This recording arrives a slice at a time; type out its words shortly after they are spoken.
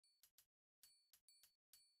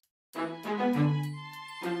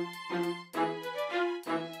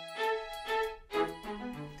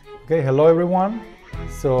Okay, hello everyone.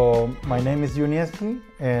 So my name is Yuniesky,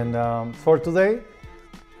 and for today,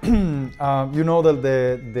 you know that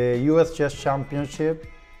the U.S. Chess Championship,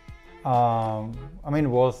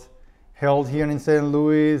 was held here in St.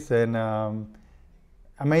 Louis, and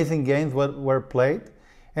amazing games were played.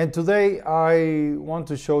 And today I want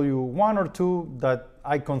to show you one or two that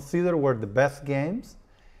I consider were the best games,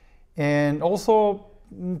 and also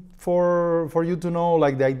for you to know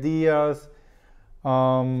like the ideas.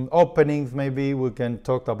 Openings, maybe we can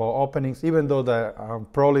talk about openings, even though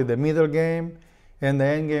probably the middle game and the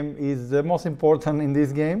end game is the most important in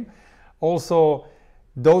this game. Also,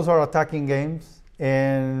 those are attacking games,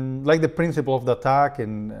 and like the principle of the attack,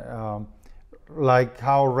 and like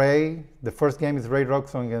how Ray, the first game is Ray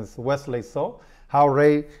Robson against Wesley So, how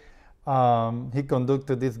Ray he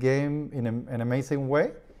conducted this game in an amazing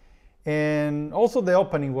way, and also the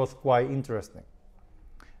opening was quite interesting.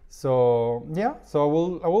 So yeah,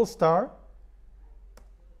 so I will start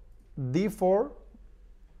d4,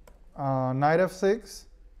 knight f6,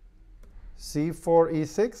 c4,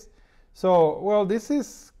 e6. So well, this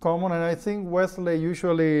is common, and I think Wesley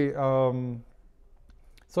usually so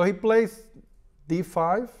he plays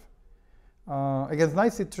d5 against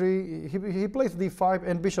knight c3. He plays d5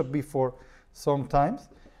 and bishop b4 sometimes.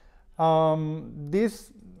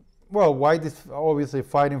 White is obviously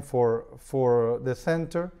fighting for the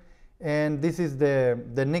center. And this is the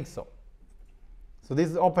Nimzo. So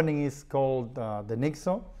this opening is called the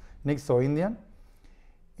Nimzo-Indian,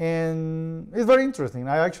 and it's very interesting.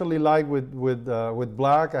 I actually like with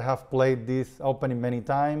black. I have played this opening many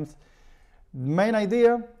times. Main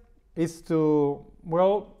idea is to,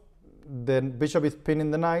 well, the bishop is pinning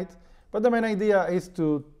the knight, but the main idea is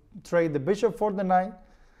to trade the bishop for the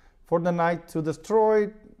knight to destroy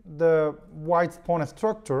the white's pawn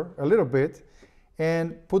structure a little bit,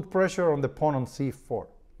 and put pressure on the pawn on c4,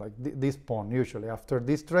 like this pawn usually. After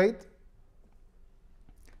this trade,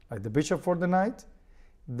 like the bishop for the knight,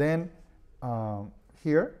 then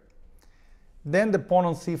here, then the pawn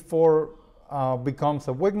on c4 becomes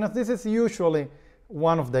a weakness. This is usually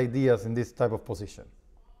one of the ideas in this type of position.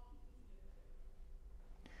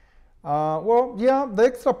 The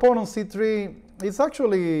extra pawn on c3 is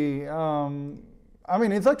actually,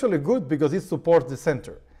 it's actually good because it supports the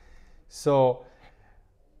center. So,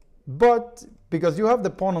 but because you have the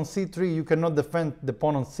pawn on c3, you cannot defend the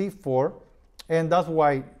pawn on c4, and that's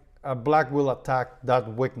why black will attack that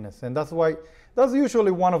weakness, and that's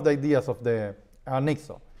usually one of the ideas of the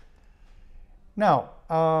Nimzo. Now,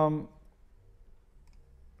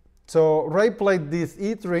 so Ray played this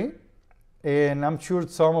e3, and I'm sure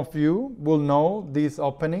some of you will know this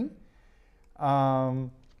opening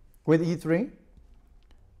with e3.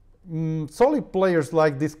 Solid players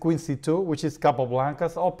like this queen c2, which is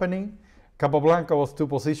Capablanca's opening. Capablanca was too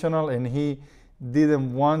positional, and he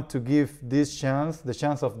didn't want to give this chance, the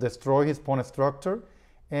chance of destroy his pawn structure,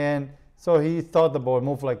 and so he thought about a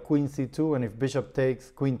move like queen c2, and if bishop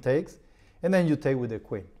takes, queen takes, and then you take with the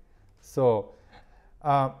queen. So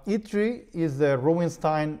e3 is the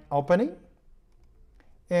Rubinstein opening,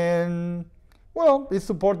 and well, it's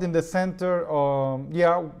supporting the center.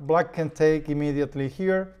 Black can take immediately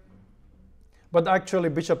here. But actually,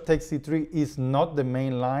 bishop takes c3 is not the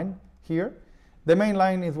main line here. The main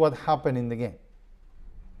line is what happened in the game.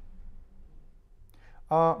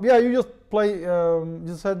 You just play,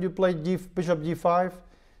 you said you play bishop g5.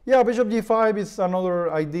 Yeah, bishop g5 is another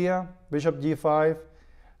idea. Bishop g5.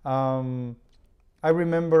 I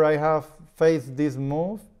remember I have faced this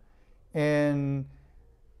move. And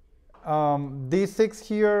d6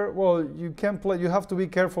 here, well, you can play, you have to be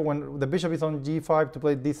careful when the bishop is on g5 to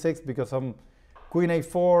play d6 because some queen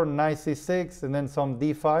a4, knight c6, and then some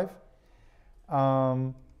d5,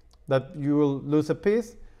 that you will lose a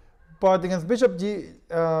piece. But against bishop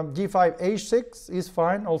g5, h6 is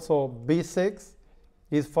fine. Also b6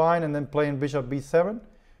 is fine, and then playing bishop b7,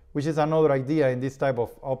 which is another idea in this type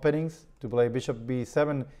of openings, to play bishop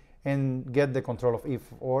b7 and get the control of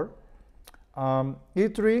e4.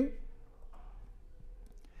 e3,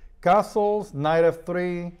 castles, knight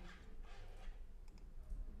f3,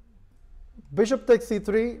 bishop takes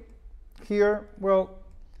c3 here, well,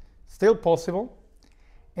 still possible.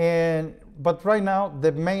 But right now,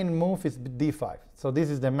 the main move is d5. So this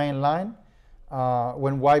is the main line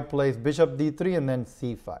when white plays bishop d3 and then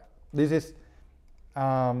c5. This is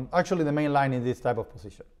actually the main line in this type of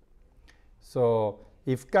position. So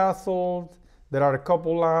if castled, there are a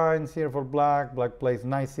couple lines here for black. Black plays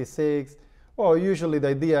knight c6. Well, usually the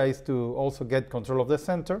idea is to also get control of the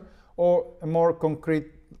center, or a more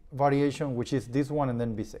concrete variation, which is this one and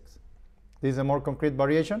then b6. This is a more concrete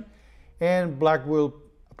variation, and black will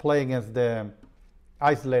play against the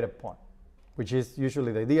isolated pawn, which is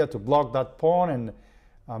usually the idea, to block that pawn and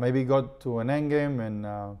maybe go to an endgame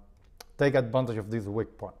and take advantage of this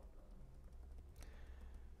weak pawn.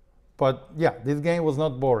 But yeah, this game was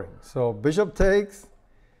not boring. So bishop takes,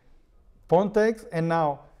 pawn takes, and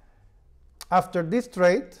now after this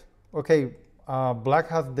trade, okay, black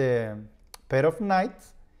has the pair of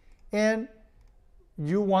knights, and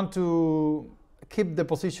you want to keep the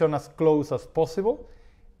position as close as possible.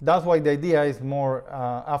 That's why the idea is more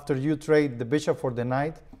after you trade the bishop for the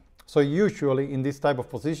knight. So usually in this type of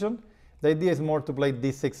position, the idea is more to play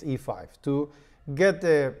d6, e5 to get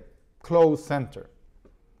a close center.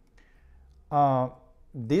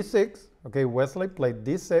 d6, okay, Wesley played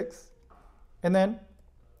d6, and then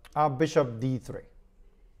bishop d3.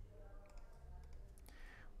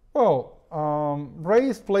 Well, Ray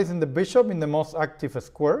is placing the bishop in the most active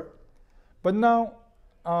square, but now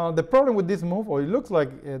the problem with this move, or it looks like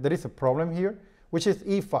there is a problem here, which is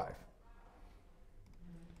e5.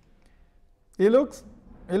 It looks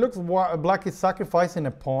black is sacrificing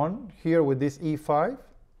a pawn here with this e5,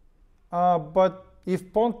 but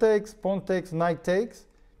if pawn takes, knight takes,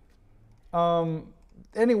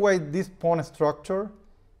 anyway, this pawn structure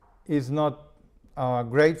is not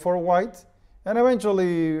great for white, and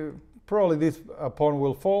eventually probably this pawn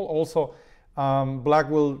will fall. Also, black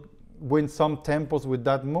will win some tempos with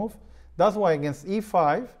that move. That's why against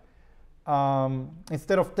e5,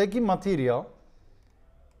 instead of taking material,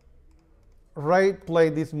 Ray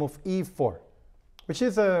played this move e4, which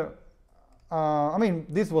is I mean,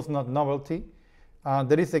 this was not novelty.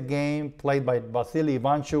 There is a game played by Vasily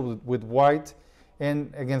Ivanchuk with white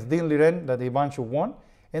and against Dean Liren that Ivanchuk won,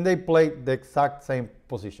 and they played the exact same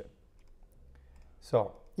position.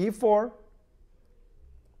 So e4,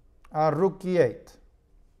 rook e8.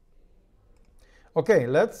 Okay,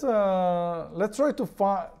 let's try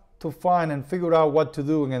to find and figure out what to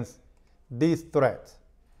do against this threat.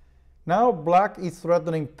 Now black is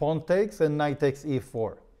threatening pawn takes and knight takes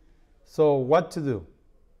e4. So what to do?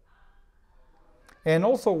 And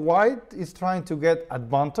also white is trying to get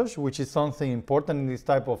advantage, which is something important in this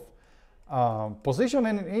type of position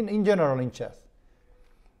and in general in chess.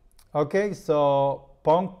 Okay, so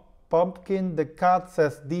Pumpkin the cat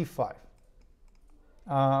says d5.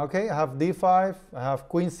 Okay, I have d5, I have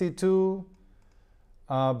queen c2,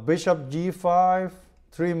 bishop g5,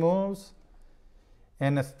 3 moves,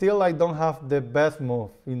 and still I don't have the best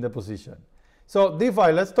move in the position. So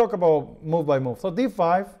d5, let's talk about move by move. So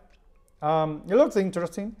d5, it looks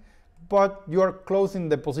interesting, but you are closing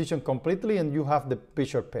the position completely and you have the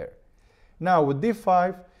bishop pair. Now with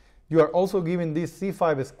d5, you are also giving this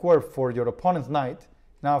c5 square for your opponent's knight.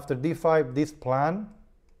 Now after d5, this plan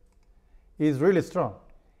is really strong.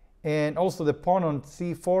 And also the pawn on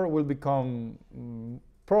c4 will become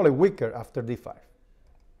probably weaker after d5.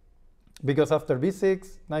 Because after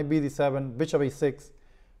b6, knight b d7, bishop a6,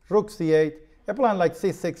 rook c8, a plan like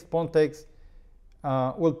c6, pawn takes,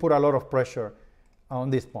 will put a lot of pressure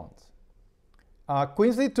on these pawns.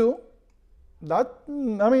 Queen c2, that,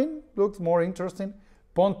 I mean, looks more interesting.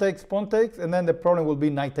 Pawn takes, and then the problem will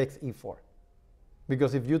be knight takes e4.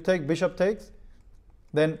 Because if you take bishop takes,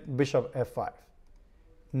 then bishop f5.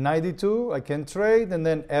 Knight d2, I can trade, and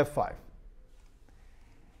then f5.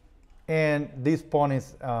 And this pawn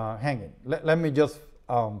is hanging. Let me just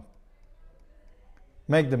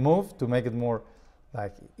make the move to make it more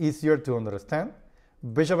like easier to understand.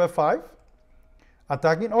 Bishop f5,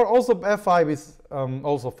 attacking, or also f5 is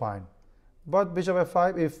also fine. But bishop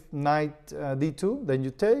f5, if knight d2, then you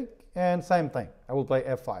take, and same thing. I will play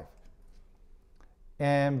f5.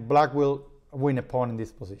 And black will win a pawn in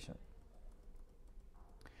this position.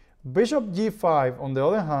 Bishop g5, on the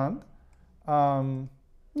other hand,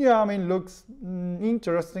 yeah, I mean, looks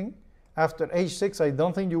interesting. After h6, I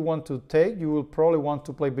don't think you want to take. You will probably want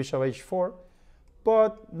to play bishop h4.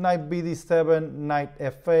 But knight b d7, knight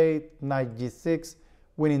f8, knight g6,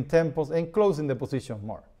 winning tempos and closing the position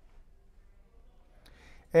more.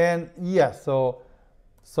 And yeah, so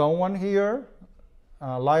someone here,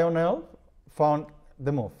 Lionel, found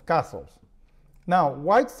the move, castles. Now,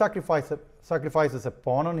 white sacrifices a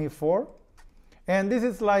pawn on e4, and this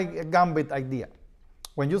is like a gambit idea.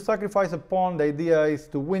 When you sacrifice a pawn, the idea is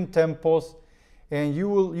to win tempos, and you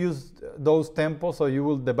will use those tempos, so you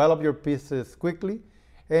will develop your pieces quickly,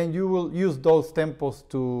 and you will use those tempos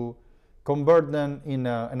to convert them in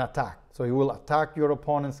an attack. So you will attack your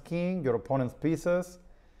opponent's king, your opponent's pieces,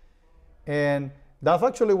 and that's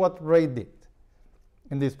actually what Ray did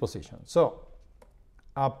in this position. So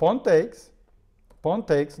pawn takes,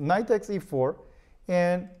 knight takes e4,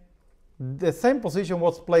 and the same position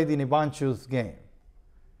was played in Ivanchuk's game.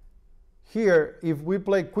 here, if we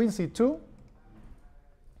play queen c2,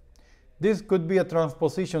 this could be a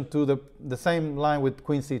transposition to the same line with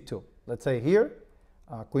queen c2. Let's say here,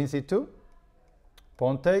 queen c2,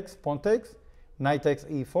 pawn takes, knight takes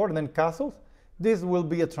e4, and then castles. This will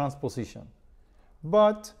be a transposition.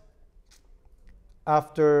 But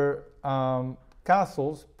after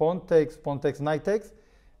castles, pawn takes, knight takes,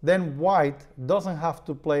 then white doesn't have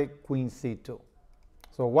to play queen c2.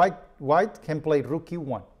 So white can play rook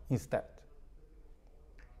e1 instead.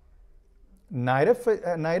 Knight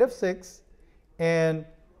f6, and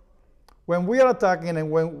when we are attacking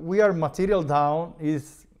and when we are material down,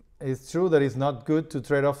 it's true that it's not good to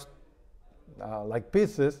trade off like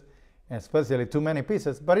pieces, especially too many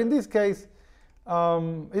pieces. But in this case,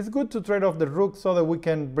 it's good to trade off the rook so that we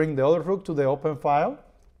can bring the other rook to the open file.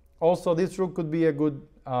 Also, this rook could be a good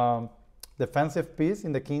defensive piece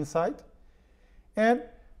in the king side. And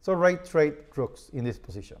so right trade rooks in this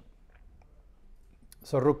position.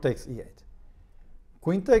 So rook takes e8.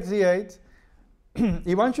 Queen takes e8.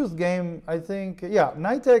 Ivanchu's game, I think, yeah,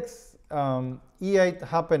 knight takes e8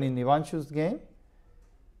 happened in Ivanchu's game.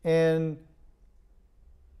 And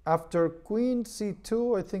after queen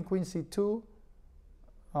c2, I think queen c2,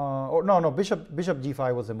 or no, bishop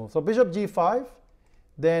g5 was the move. So bishop g5,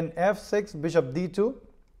 then f6, bishop d2,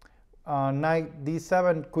 knight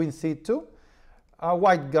d7, queen c2.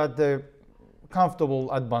 White got the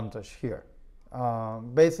comfortable advantage here.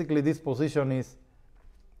 Basically, this position is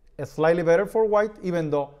slightly better for white,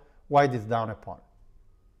 even though white is down a pawn.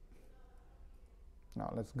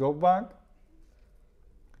 Now let's go back.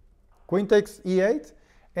 Queen takes e8.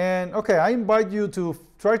 And okay, I invite you to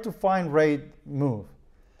try to find right move.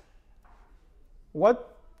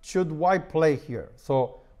 What should white play here?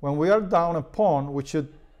 So when we are down a pawn, we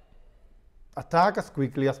should attack as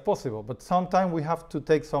quickly as possible, but sometimes we have to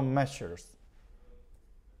take some measures.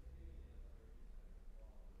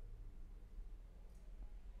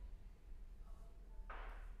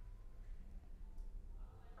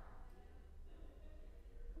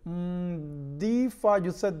 D5,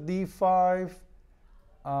 you said D5.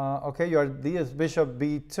 Okay, your D is bishop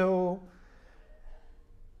B2.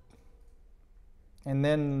 And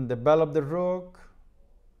then develop the rook.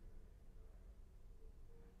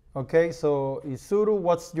 Okay, so Isuru,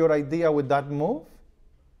 what's your idea with that move?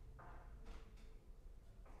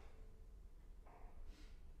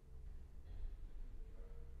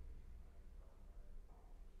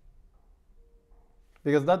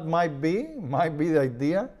 Because that might be the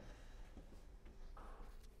idea.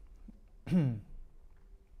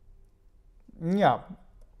 Yeah,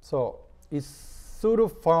 so Isuru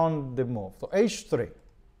found the move. So h3.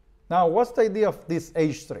 Now, what's the idea of this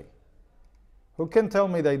h3? Who can tell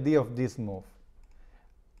me the idea of this move?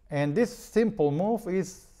 And this simple move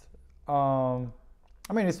is,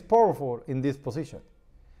 it's powerful in this position.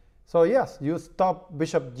 So yes, you stop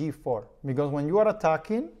bishop g4, because when you are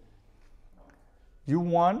attacking, you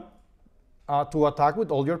want to attack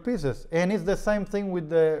with all your pieces. And it's the same thing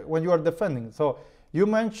with when you are defending. So you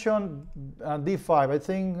mentioned d5. I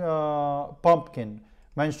think Pumpkin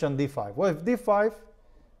mentioned d5. Well, if d5,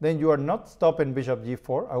 then you are not stopping bishop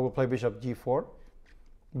g4. I will play bishop g4,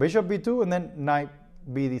 bishop b2, and then knight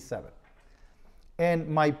bd7. And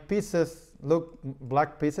my pieces, look,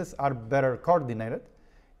 black pieces are better coordinated.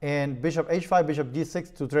 And bishop h5, bishop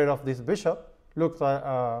g6 to trade off this bishop looks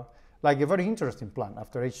like a very interesting plan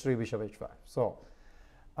after h3, bishop h5. So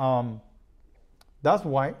that's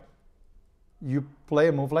why you play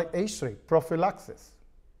a move like h3, prophylaxis.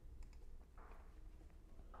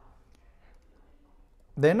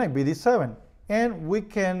 Then knight bd7, and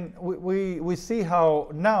we see how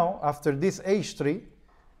now after this h3,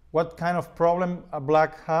 what kind of problem a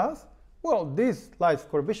black has. Well, this light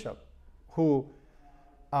square bishop, who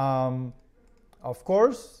of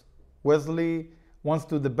course Wesley wants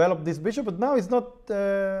to develop this bishop, but now it's not.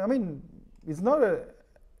 It's not a.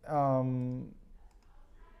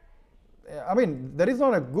 There is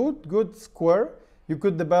not a good square. You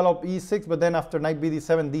could develop e6, but then after knight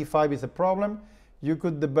bd7, d5 is a problem. You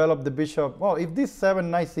could develop the bishop. Well, if this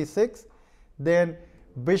 7, knight c6, then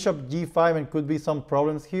bishop g5, and could be some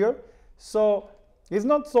problems here. So it's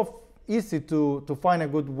not so easy to find a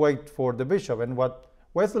good weight for the bishop. And what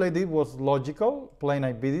Wesley did was logical, play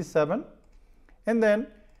knight bd7, and then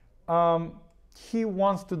he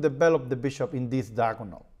wants to develop the bishop in this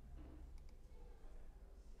diagonal.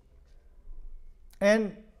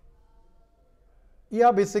 And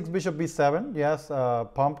yeah, b6, bishop b7, yes,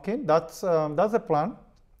 Pumpkin, that's the plan.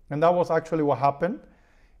 And that was actually what happened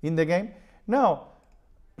in the game. Now,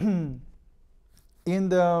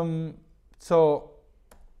 so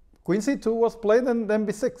queen c2 was played and then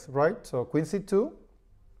b6, right? So queen c2,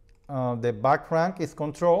 the back rank is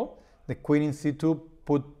controlled. The queen in c2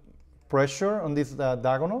 put pressure on this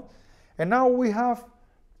diagonal. And now we have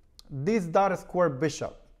this dot square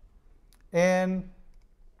bishop. And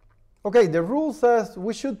okay, the rule says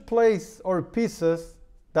we should place our pieces,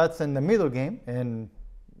 that's in the middle game, and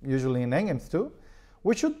usually in endgames too.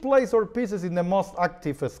 We should place our pieces in the most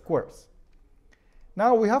active squares.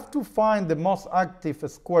 Now we have to find the most active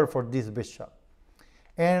square for this bishop.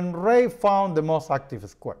 And Ray found the most active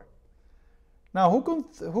square. Now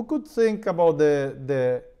who could think about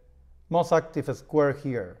the most active square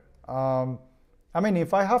here? I mean,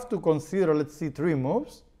 if I have to consider, let's see, 3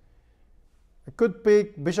 moves, I could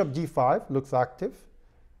pick bishop g5, looks active,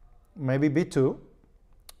 maybe b2,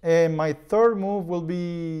 and my third move will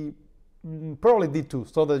be probably d2,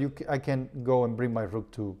 so that I can go and bring my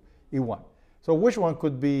rook to e1. So which one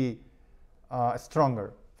could be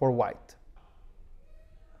stronger for white?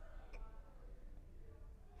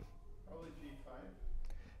 Probably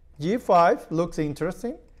g5. g5 looks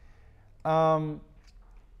interesting.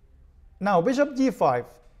 Now bishop g5,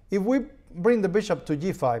 if we bring the bishop to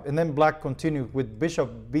g5 and then black continues with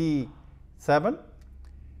bishop b7,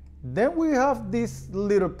 then we have this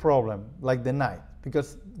little problem like the knight,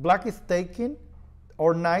 because black is taking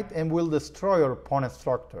our knight and will destroy our opponent's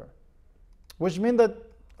structure, which means that,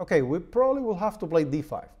 okay, we probably will have to play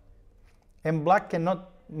d5, and black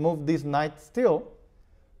cannot move this knight still,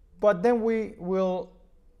 but then we will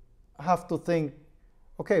have to think,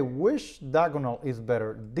 okay, which diagonal is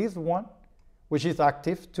better, this one, which is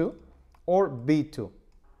active too, or b2?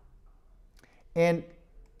 And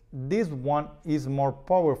this one is more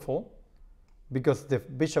powerful because the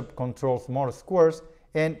bishop controls more squares,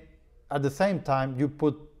 and at the same time you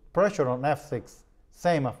put pressure on f6,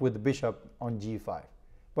 same as with the bishop on g5.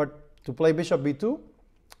 But to play bishop b2,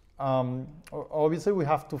 obviously we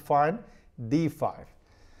have to find d5.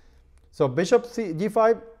 So bishop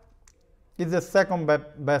g5 is the second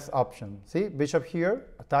best option. See, bishop here,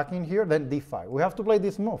 attacking here, then d5. We have to play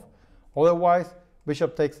this move. Otherwise,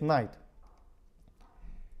 bishop takes knight.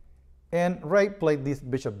 And Ray played this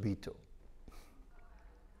bishop b2.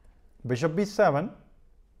 Bishop b7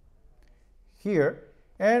 here,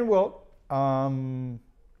 and well,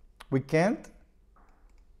 we can't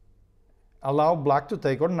allow black to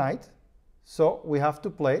take our knight, so we have to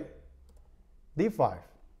play d5.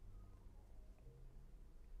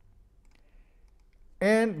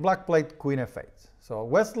 And black played queen f8. So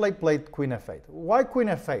Wesley played queen f8. Why queen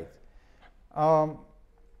f8?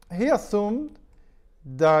 He assumed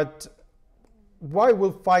that white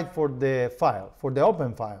will fight for the file, for the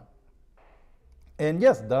open file. And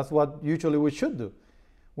yes, that's what usually we should do.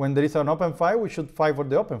 When there is an open file, we should fight for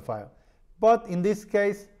the open file. But in this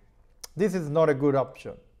case, this is not a good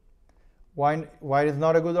option. Why is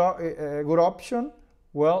not a good option?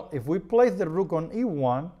 Well, if we place the rook on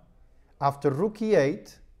e1, after rook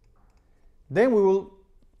e8, then we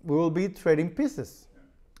will be trading pieces,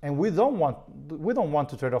 and we don't want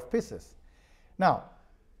to trade off pieces. Now,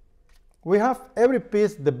 we have every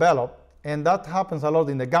piece developed, and that happens a lot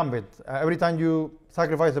in the gambit. Every time you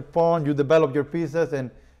sacrifice a pawn, you develop your pieces,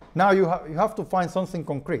 and now you have to find something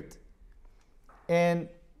concrete. And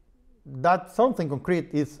that something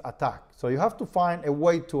concrete is attack. So you have to find a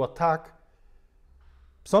way to attack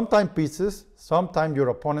sometimes pieces, sometimes your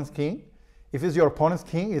opponent's king. If it's your opponent's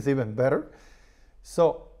king, it's even better.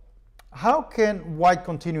 So how can white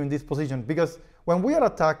continue in this position? Because when we are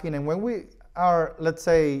attacking and when we are, let's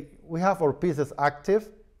say, we have our pieces active,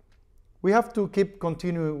 we have to keep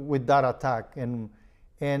continuing with that attack, and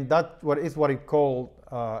that is what it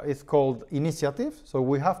is called initiative. So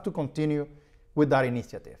we have to continue with that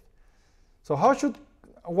initiative. So how should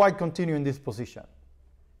white continue in this position?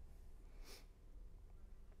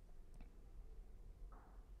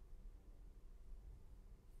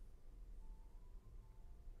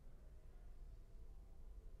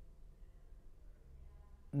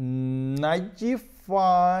 Knight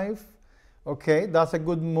g5, okay, that's a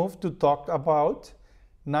good move to talk about.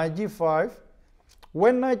 Knight g5.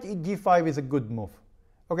 When knight g5 is a good move?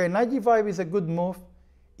 Okay, knight g5 is a good move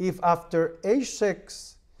if after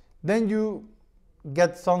h6, then you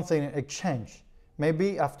get something in exchange.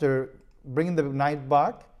 Maybe after bringing the knight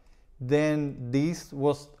back, then this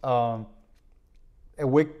was a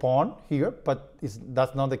weak pawn here, but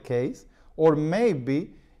that's not the case. Or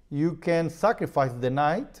maybe you can sacrifice the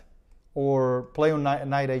knight or play on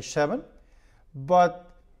knight h7,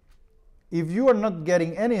 but if you are not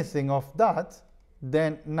getting anything of that,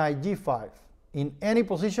 then knight g5 in any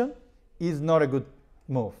position is not a good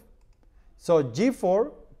move. So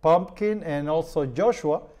g4, Pumpkin and also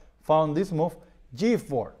Joshua found this move,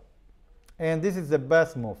 g4. And this is the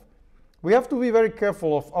best move. We have to be very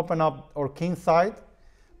careful of open up our king side,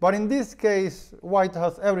 but in this case, white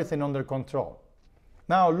has everything under control.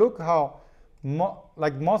 Now look how,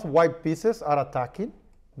 like most white pieces are attacking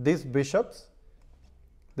these bishops.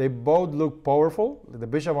 They both look powerful. The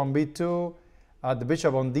bishop on b2, the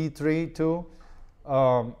bishop on d3 too.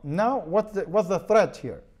 Now, what's the threat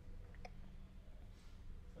here?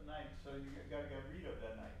 The knight, so you got to get rid of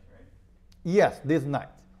that knight, right? Yes, this knight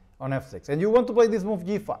on f6. And you want to play this move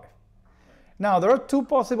g5. Right. Now, there are two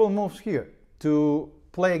possible moves here to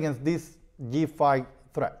play against this g5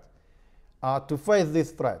 threat, to face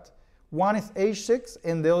this threat. One is h6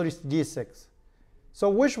 and the other is g6. So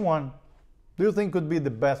which one do you think could be the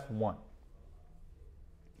best one?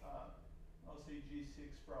 I'll say g6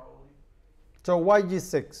 probably. So why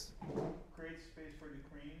g6? Create space for the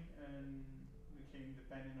queen and the king,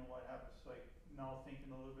 depending on what happens. Like now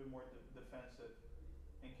thinking a little bit more defensive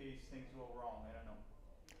in case things go wrong. I don't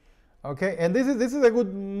know. Okay, and this is a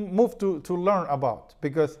good move to learn about,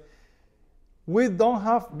 because we don't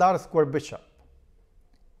have that square bishop,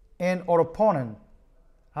 and our opponent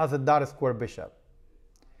has a dot square bishop.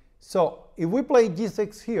 So if we play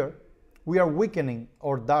g6 here, we are weakening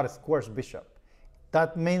our dot square bishop.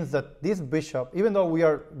 That means that this bishop, even though we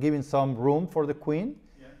are giving some room for the queen,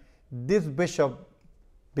 yeah, this bishop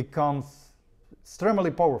becomes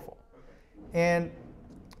extremely powerful. Okay. And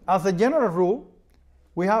as a general rule,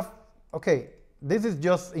 we have, okay, this is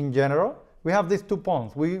just in general, we have these 2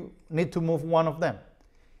 pawns. We need to move one of them.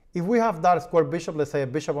 If we have that square bishop, let's say a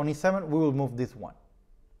bishop on e7, we will move this one.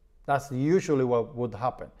 That's usually what would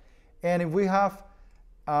happen. And if we have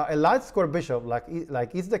a light square bishop,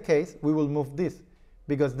 like is the case, we will move this,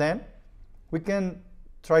 because then we can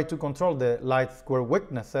try to control the light square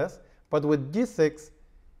weaknesses. But with g6,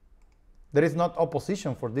 there is not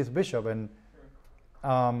opposition for this bishop. And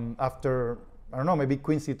after, I don't know, maybe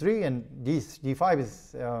queen c3 and g5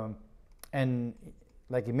 is an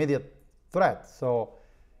like immediate threat. So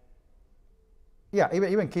yeah,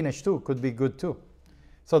 even king h2 could be good too.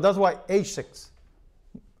 So that's why h6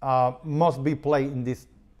 must be played in these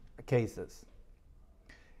cases.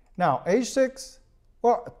 Now h6,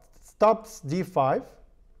 well, stops g5.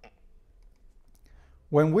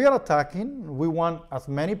 When we are attacking, we want as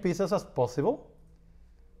many pieces as possible.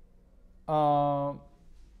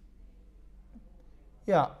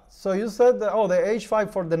 Yeah, so you said that, oh, the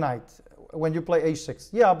h5 for the knight when you play h6.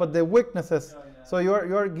 Yeah, but the weaknesses, so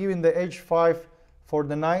you're giving the h5 for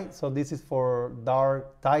the knight, so this is for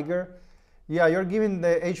dark tiger. Yeah, you're giving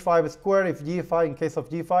the h5 square if g5 in case of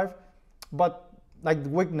g5, but like the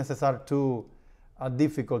weaknesses are too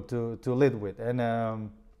difficult to lead with. And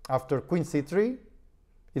after queen c3,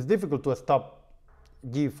 it's difficult to stop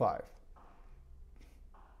g5.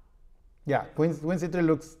 Yeah, queen c3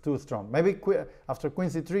 looks too strong. Maybe after queen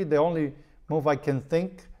c3, the only move I can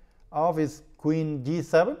think of is queen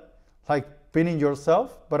g7, like pinning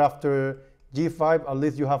yourself, but after g5, at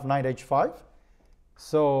least you have knight h5.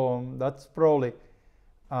 So that's probably,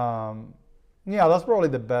 yeah, that's probably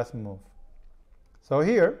the best move. So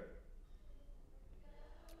here,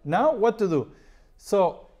 now what to do?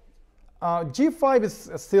 So g5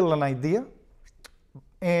 is still an idea,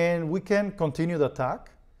 and we can continue the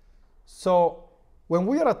attack. So when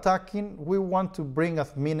we are attacking, we want to bring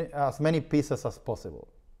as many pieces as possible.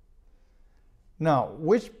 Now,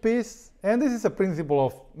 which piece, and this is a principle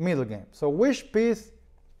of middle game, so which piece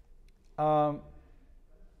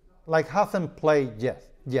like hasn't played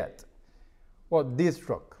yet? Well, this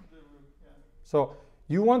rook. So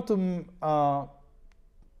you want to,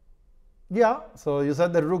 yeah, so you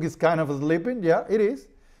said the rook is kind of sleeping. Yeah, it is.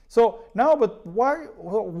 So now, but why,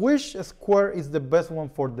 which square is the best one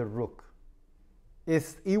for the rook?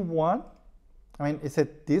 Is e1? I mean, is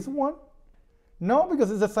it this one? No,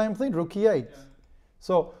 because it's the same thing, rook e8. Yeah.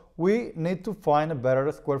 So we need to find a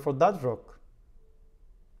better square for that rook.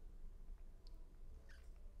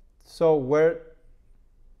 So where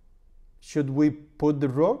should we put the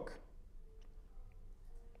rook?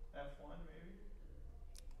 F1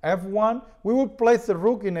 maybe? F1. We will place the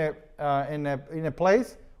rook in a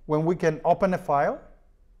place when we can open a file,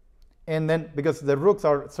 and then because the rooks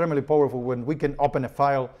are extremely powerful when we can open a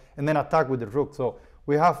file and then attack with the rook. So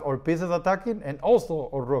we have our pieces attacking and also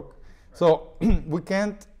our rook. Right. So we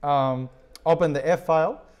can't open the F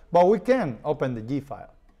file, but we can open the G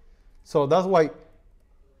file. So that's why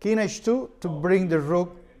king h2 to bring the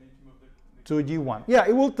rook to g1. Yeah,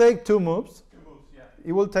 it will take 2 moves. 2 moves, yeah.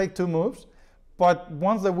 It will take 2 moves, but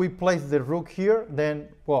once that we place the rook here, then,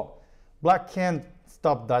 well, black can't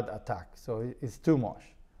stop that attack, so it's too much,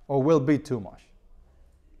 or will be too much.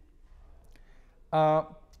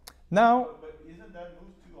 Now, But isn't that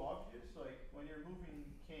move too obvious? Like when you're moving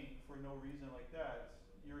king for no reason like that,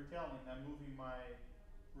 you're telling I'm moving my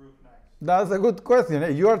rook next. that's a good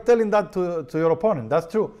question. You are telling that to your opponent. That's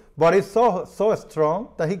true. But it's so strong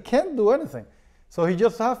that he can't do anything. So he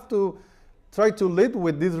just has to try to lead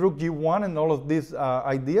with this rook g1 and all of these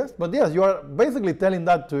ideas. But yes, you are basically telling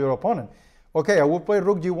that to your opponent. Okay, I will play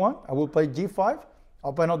rook g1. I will play g5.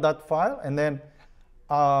 Open up that file and then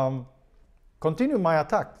continue my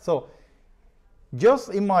attack. So just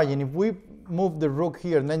imagine if we move the rook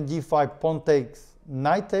here and then g5, pawn takes,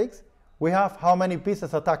 knight takes, we have how many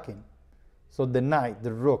pieces attacking? So the knight,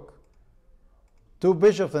 the rook, 2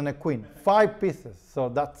 bishops and a queen, 5 pieces. So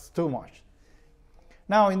that's too much.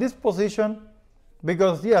 Now in this position,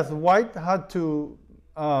 because yes, white had to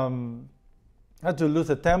lose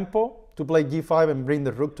a tempo to play g5 and bring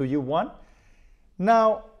the rook to u1.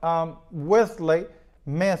 Now Wesley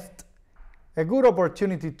missed a good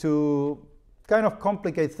opportunity to kind of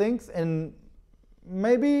complicate things and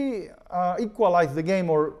maybe equalize the game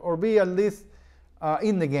or be at least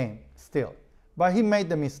in the game still. But he made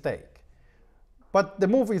the mistake. But the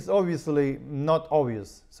move is obviously not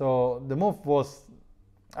obvious. So the move was,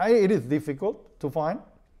 it is difficult to find.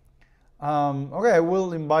 Okay, I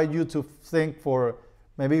will invite you to think for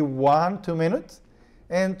maybe 1-2 minutes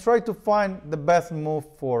and try to find the best move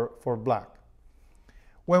for black.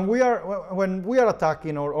 When we are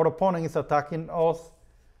attacking or our opponent is attacking us,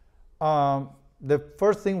 the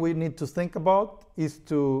first thing we need to think about is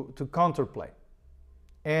to counterplay.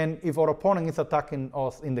 And if our opponent is attacking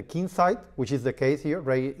us in the king side, which is the case here,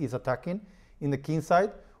 Ray is attacking in the king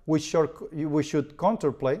side, we should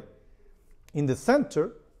counterplay in the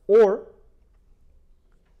center or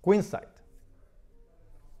queen side,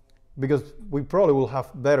 because we probably will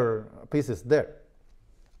have better pieces there.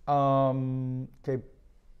 Okay,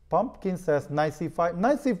 Pumpkin says knight c5.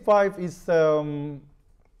 Knight c5 is an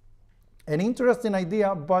interesting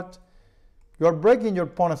idea, but you are breaking your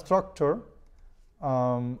pawn structure.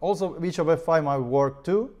 Also, bishop f5 might work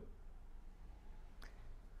too.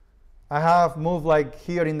 I have moved like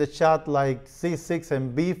here in the chat like c6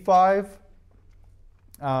 and b5.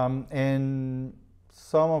 And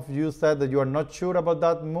some of you said that you are not sure about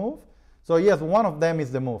that move. So yes, one of them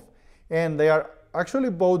is the move. And they are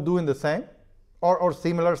actually both doing the same or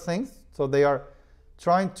similar things. So they are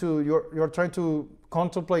trying to, you're trying to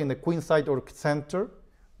contemplate in the queen side or center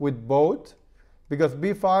with both. Because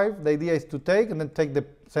b5, the idea is to take and then take the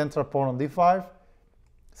central pawn on d5.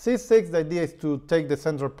 c6, the idea is to take the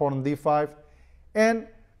central pawn on d5 and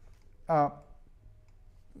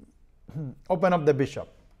open up the bishop.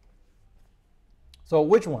 So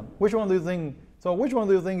which one? Which one do you think? So which one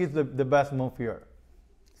do you think is the best move here?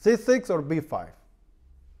 c6 or b5?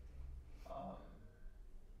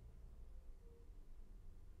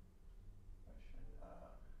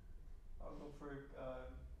 I'll go for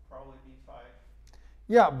probably b5.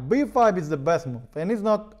 Yeah, b5 is the best move, and it's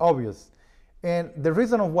not obvious. And the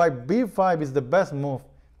reason of why b5 is the best move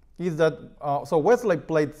is that, so Wesley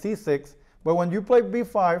played c6, but when you play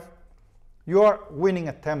b5, you are winning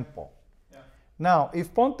a tempo. Yeah. Now,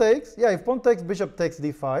 if pawn takes, bishop takes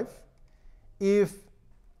d5. If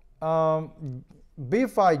b5,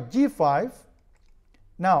 g5,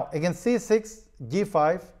 now against c6,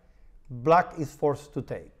 g5, black is forced to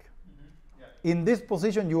take. In this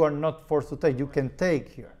position, you are not forced to take. You can take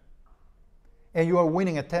here. And you are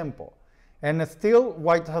winning a tempo. And still,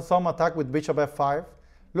 white has some attack with bishop f5.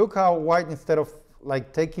 Look how white, instead of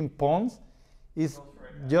like taking pawns, is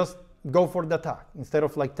just go for the attack. Instead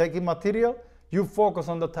of like taking material, you focus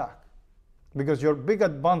on the attack. Because your big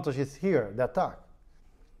advantage is here, the attack.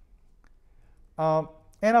 And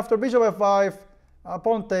after bishop f5,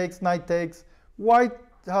 pawn takes, knight takes, white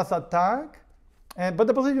has attack. But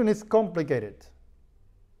the position is complicated.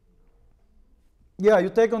 Yeah, you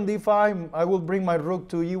take on d5, I will bring my rook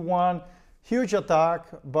to e1, huge attack,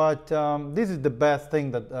 but this is the best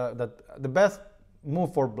thing the best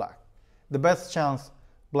move for black, the best chance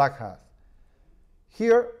black has.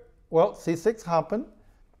 Here, well, c6 happened,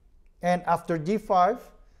 and after g5,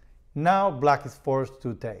 now black is forced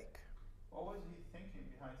to take. What was he thinking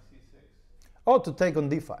behind c6? Oh, to take on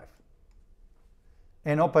d5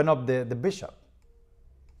 and open up the bishop.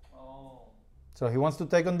 So he wants to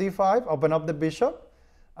take on d5, open up the bishop.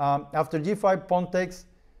 After g5, pawn takes,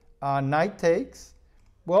 knight takes.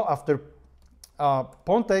 Well, after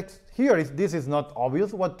pawn takes, here this is not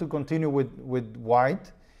obvious what to continue with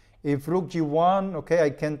white. If rook g1, okay, I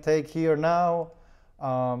can take here now.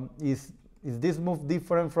 Is this move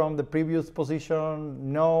different from the previous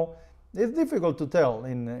position? No. It's difficult to tell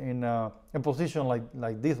in a position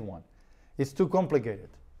like this one. It's too complicated.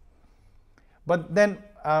 But then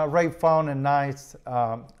Ray found a nice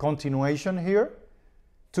continuation here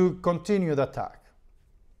to continue the attack.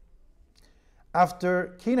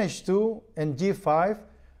 After king h2 and g5,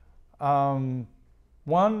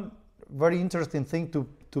 one very interesting thing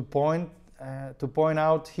to point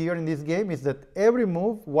out here in this game is that every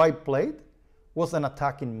move white played was an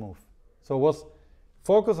attacking move. So it was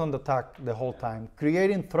focused on the attack the whole time,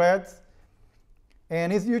 creating threats,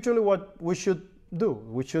 and it's usually what we should do.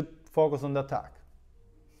 We should focus on the attack.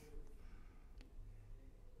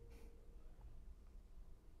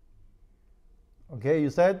 Okay, you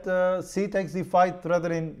said c takes d5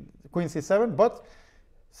 threatening queen c7, but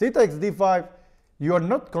c takes d5, you are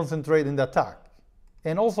not concentrating the attack.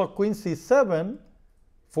 And also queen c7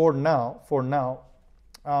 for now,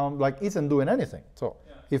 like isn't doing anything. So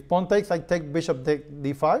yeah. If pawn takes, I take bishop take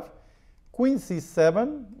d5. Queen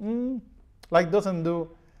c7, like doesn't do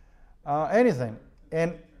anything.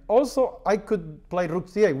 And also I could play rook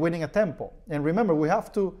c8, winning a tempo. And remember, we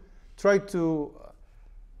have to try to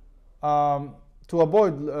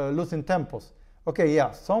avoid losing tempos. Okay,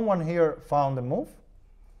 yeah, someone here found a move.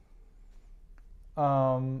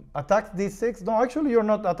 Attacks d6. No, actually you're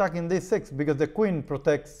not attacking d6 because the queen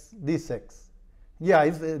protects d6. Yeah,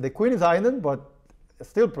 the queen is hidden, but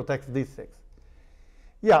still protects d6.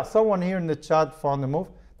 Yeah, someone here in the chat found a move.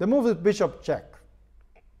 The move is bishop check.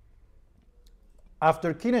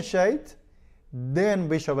 After king h8, then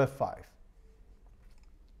bishop f5.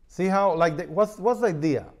 See how, like, what's the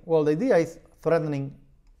idea? Well, the idea is threatening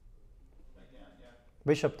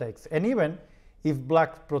bishop takes. And even if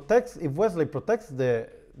black protects, if Wesley protects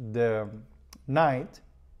the knight,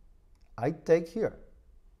 I take here.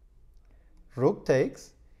 Rook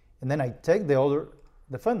takes, and then I take the other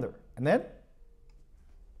defender. And then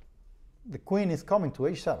the queen is coming to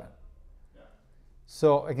h7. Yeah.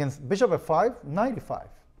 So against bishop f5, knight e5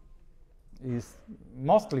 is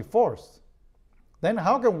mostly forced. Then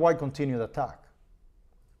how can white continue the attack?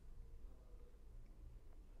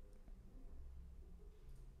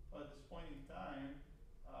 Well, at this point in time,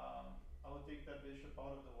 I would take that bishop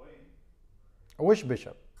out of the way. Which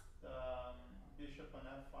bishop? Bishop on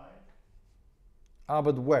f5.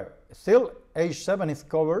 But where? Still h7 is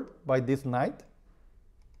covered by this knight.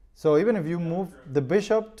 So even if you move the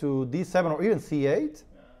bishop to d7 or even c8,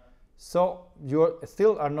 so you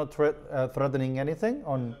still are not threatening anything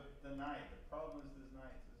on. The knight. The problem is this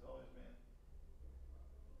knight has always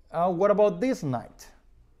been. What about this knight?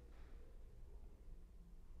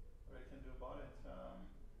 What I can do about it?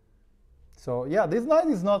 So yeah, this knight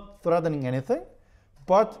is not threatening anything,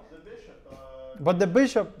 but the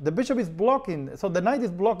bishop is blocking. So the knight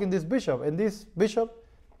is blocking this bishop, and this bishop,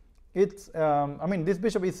 it's I mean, this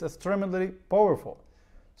bishop is extremely powerful.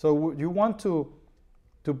 So you want to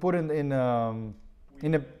put in a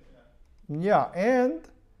yeah, and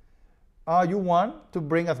you want to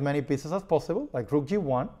bring as many pieces as possible, like rook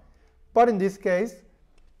g1. But in this case,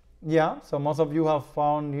 yeah, so most of you have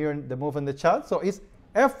found here the move in the chat. So it's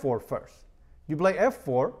f4 first. You play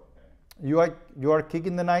f4. You are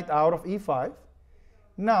kicking the knight out of e5.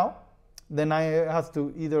 Now the knight has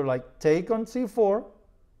to either like take on c4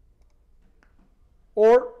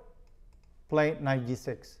 or play knight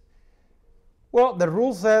g6. Well, the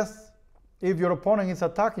rule says if your opponent is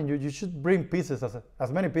attacking you, you should bring pieces,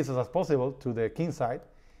 as many pieces as possible to the king side,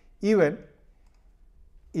 even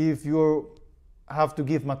if you have to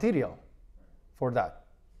give material for that.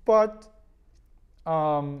 But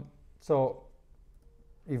so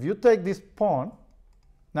if you take this pawn,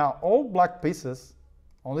 now all black pieces,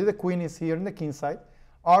 only the queen is here in the king side,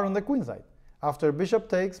 are on the queen side. After bishop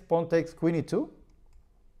takes, pawn takes, queen e2,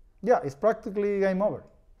 yeah, it's practically game over.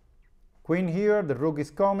 Queen here, the rook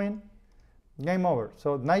is coming, game over.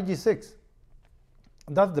 So knight g6,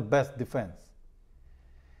 that's the best defense.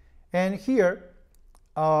 And here,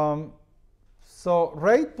 so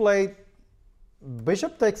Ray played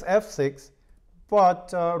bishop takes f6,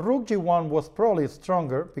 but rook g1 was probably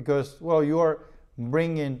stronger because, well, you are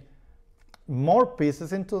bringing more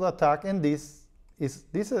pieces into the attack, and this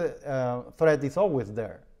threat is always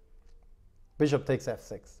there. Bishop takes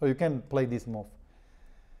f6, so you can play this move.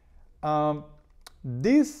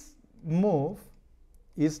 This move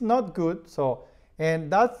is not good, so,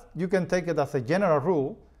 and that's, you can take it as a general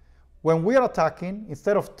rule. When we are attacking,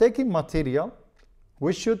 instead of taking material,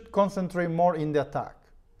 we should concentrate more in the attack.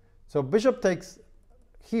 So bishop takes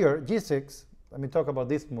here, g6, let me talk about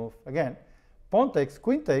this move again. Pawn takes,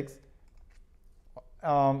 queen takes.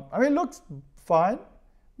 I mean, it looks fine.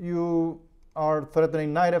 You are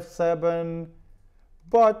threatening knight f7,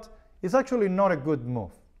 but it's actually not a good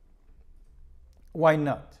move. Why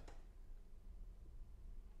not?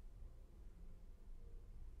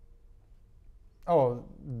 Oh,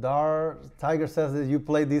 Tiger says that you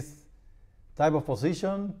play this type of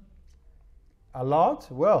position a lot.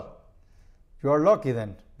 Well, you are lucky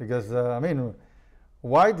then, because I mean,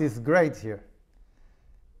 white is great here.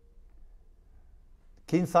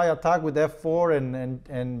 Kingside attack with f4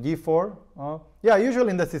 and g4. Yeah, usually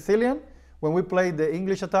in the Sicilian, when we play the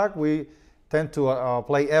English attack, we tend to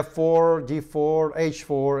play f4, g4,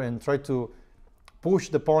 h4, and try to push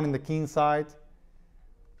the pawn in the king side.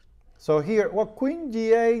 So here, well, queen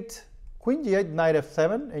g8, knight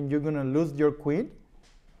f7, and you're going to lose your queen.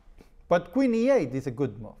 But queen e8 is a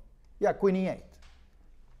good move. Yeah, queen e8.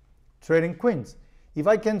 Trading queens. If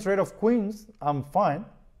I can trade off queens, I'm fine,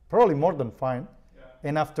 probably more than fine. Yeah.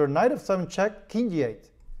 And after knight f7 check, king g8,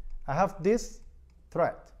 I have this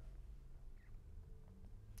threat.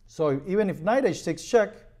 So even if knight h6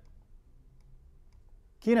 check,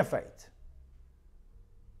 king f8.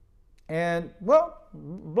 And well,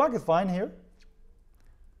 black is fine here.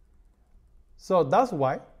 So that's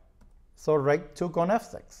why. So Rake took on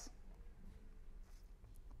f6.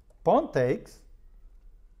 Pawn takes,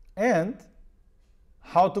 and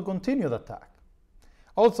how to continue the attack.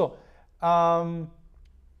 Also,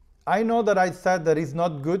 I know that I said that it's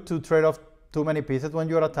not good to trade off too many pieces when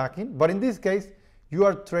you are attacking, but in this case, you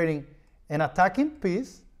are trading an attacking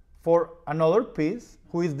piece for another piece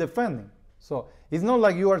who is defending. So it's not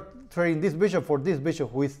like you are trading this bishop for this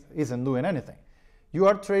bishop who isn't doing anything. You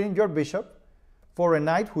are trading your bishop for a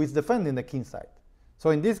knight who is defending the king side.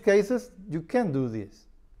 So in these cases, you can do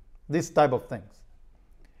this type of things.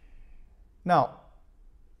 Now,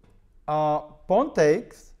 pawn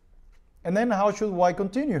takes, and then how should white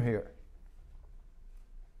continue here?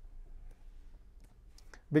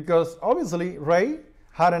 Because obviously Ray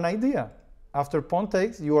had an idea. After pawn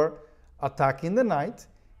takes, you are attacking the knight,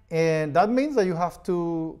 and that means that you have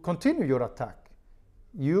to continue your attack.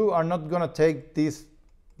 You are not going to take this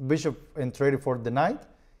bishop and trade it for the knight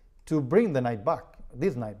to bring the knight back,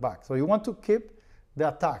 this knight back. So you want to keep the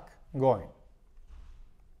attack going.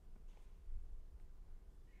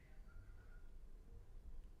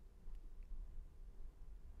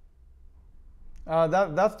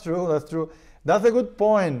 That's true. That's true. That's a good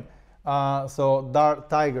point. So Dark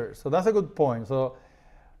Tiger. So that's a good point. So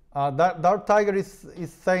Dark Tiger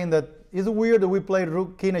is saying that it's weird that we play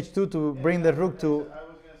rook king h2 to bring the rook to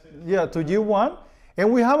to g1,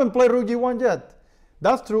 and we haven't played rook g1 yet.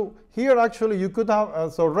 That's true. Here actually you could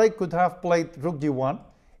have so Ray could have played rook g1,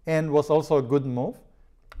 and was also a good move.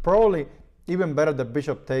 Probably even better that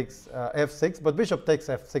bishop takes f6, but bishop takes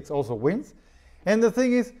f6 also wins. And the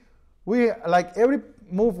thing is, we like every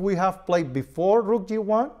move we have played before rook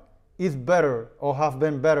g1 is better or have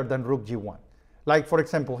been better than rook g1. Like for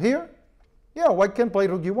example here, yeah, white can play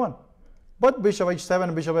rook g1, but bishop h7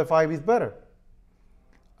 and bishop f5 is better.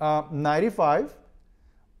 Knight e5,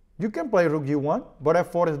 you can play rook g1, but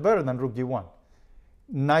f4 is better than rook g1.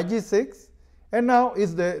 Knight g6, and now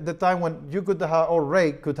is the time when you could have, or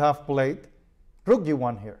Ray could have played rook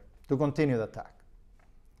g1 here to continue the attack.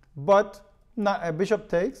 But bishop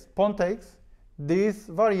takes, pawn takes, this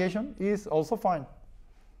variation is also fine.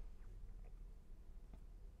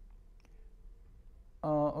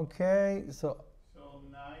 Okay, so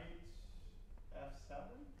knight f7?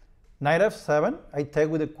 Knight f7, I take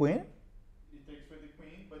with the queen. It takes with the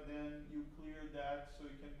queen, but then you clear that so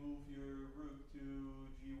you can move your rook to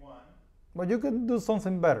g1. But you can do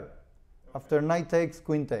something better. Okay. After knight takes,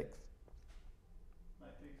 queen takes.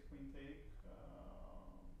 Knight takes, queen takes.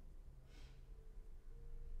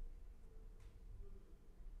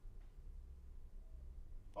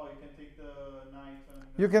 Oh, you can take the knight.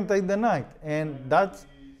 You can take the knight, and that's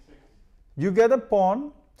you get a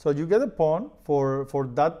pawn. So you get a pawn for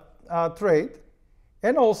that trade,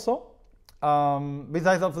 and also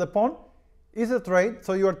besides of the pawn is a trade.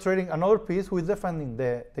 So you are trading another piece who is defending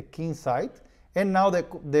the king side, and now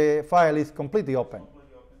the file is completely open.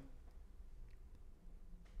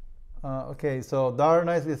 Okay, so Dark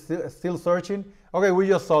Knight is still searching. Okay, we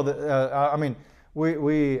just saw the. I mean, we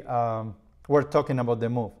were talking about the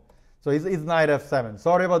move. So it's knight f7.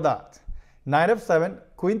 Sorry about that. Knight f7,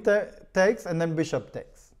 queen takes, and then bishop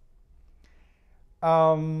takes.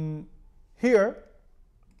 Here,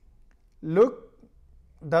 look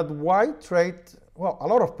that white trade, well, a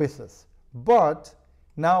lot of pieces, but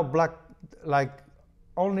now black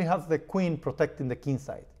only has the queen protecting the king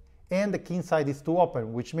side, and the king side is too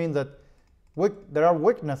open, which means that there are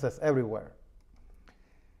weaknesses everywhere.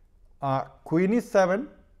 Queen e7.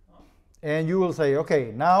 And you will say,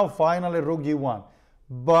 okay, now finally rook g1.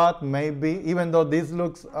 But maybe, even though this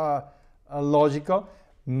looks logical,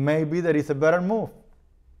 maybe there is a better move.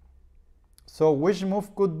 So which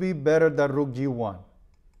move could be better than rook g1?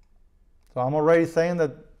 So I'm already saying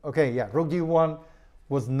that, okay, yeah, rook g1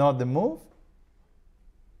 was not the move.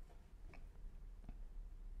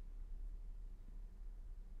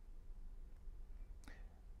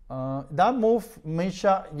 That move,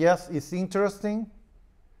 Misha, yes, is interesting,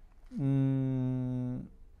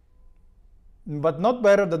 but not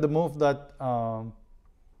better than the move that,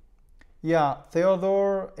 yeah,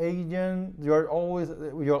 Theodore, Agent, you're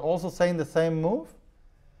also saying the same move,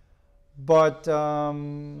 but So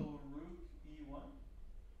rook e1,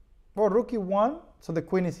 well, rook e1, so the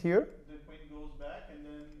queen is here. the queen goes back, and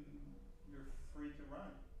then you're free to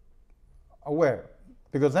run. Where?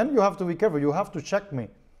 Because then you have to be careful. You have to check me.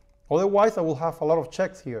 Otherwise, I will have a lot of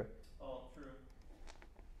checks here. Oh, true.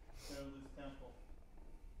 Gonna lose tempo.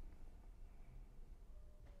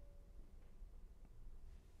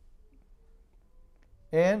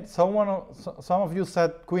 And some of you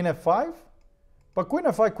said queen f5, but queen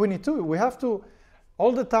f5, queen e2. We have to,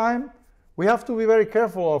 all the time, we have to be very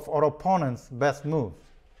careful of our opponent's best move,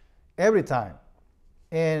 every time.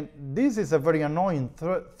 And this is a very annoying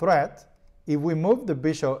threat. If we move the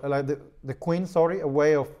bishop, like the queen, sorry,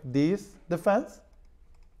 away of this defense,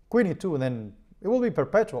 queen e2, then it will be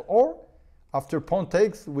perpetual. Or after pawn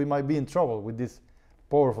takes, we might be in trouble with this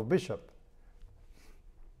powerful bishop.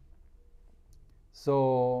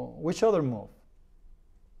 So which other move?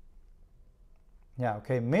 Yeah,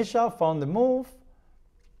 okay, Misha found the move.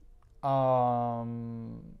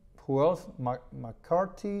 Who else?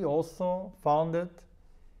 McCarthy also found it.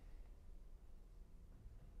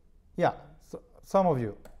 Yeah, so some of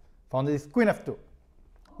you found this queen f2.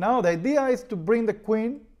 Now the idea is to bring the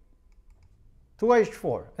queen to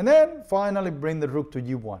h4 and then finally bring the rook to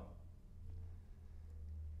g1.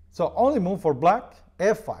 So only move for black,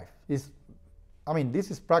 f5 is, I mean, this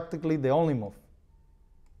is practically the only move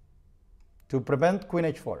to prevent queen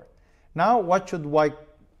h4. Now what should white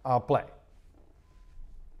play?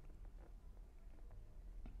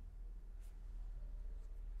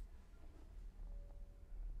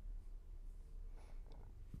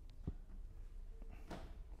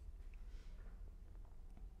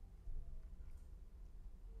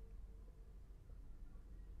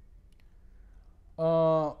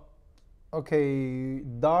 Okay,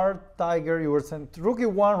 Dark Tiger, you were saying rook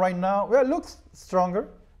e1 right now. Well, it looks stronger.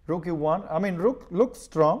 Rook e1. I mean, rook looks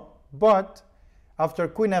strong, but after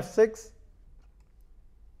queen f6,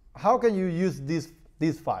 how can you use this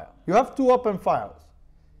file? You have two open files,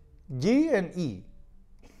 G and E.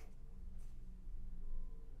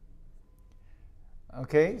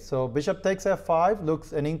 Okay, so bishop takes f5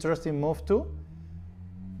 looks an interesting move too.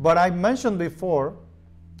 But I mentioned before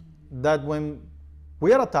that when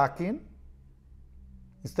we are attacking,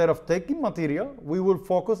 instead of taking material, we will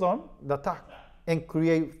focus on the attack and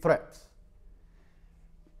create threats.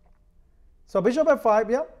 So bishop f5,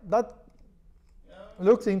 yeah, that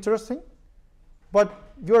looks interesting, but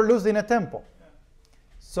you're losing a tempo.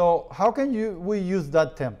 So how can we use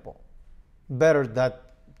that tempo better than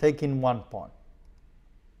taking one pawn?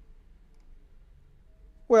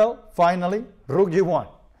 Well, finally, rook g1.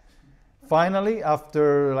 Finally,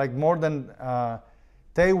 after like more than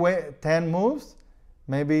 10 moves,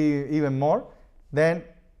 maybe even more, then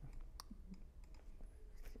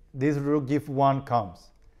this rook g1 comes.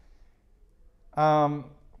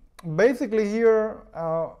 Basically here,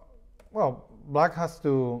 well, black has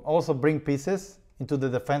to also bring pieces into the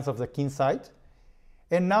defense of the king side.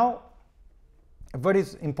 And now, a very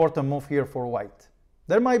important move here for white.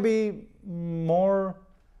 There might be more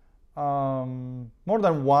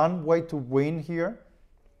than one way to win here,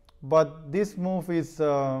 but this move is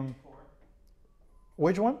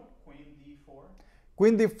which one? Queen d4.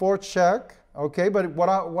 Queen d4 check. Okay, but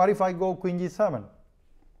what if I go queen g7?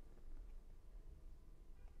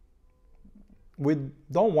 We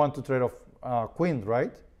don't want to trade off queens,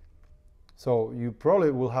 right? So you probably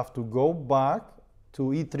will have to go back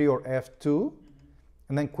to e3 or f2,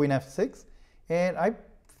 and then queen f6. And I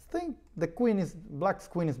think the black's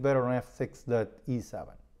queen is better on f6 than e7.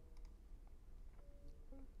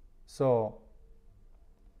 So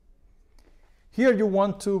here you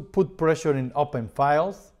want to put pressure in open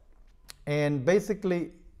files, and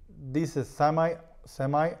basically this is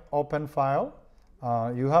semi-open file.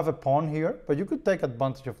 You have a pawn here, but you could take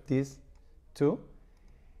advantage of this too.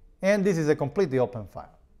 And this is a completely open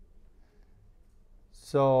file.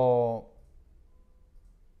 So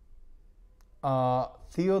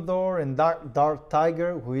Theodore and Dark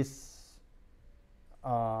Tiger, who is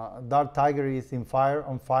Dark Tiger is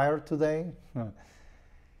on fire today.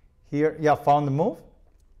 Here, yeah, found the move.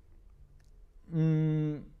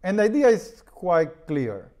 And the idea is quite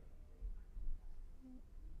clear.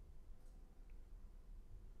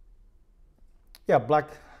 Yeah, black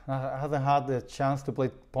hasn't had the chance to play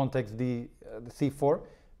pawn takes the c4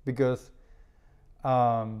 because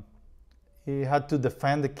he had to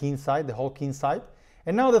defend the king side, the whole king side.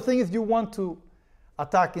 And now the thing is, you want to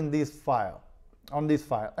attack in this file, on this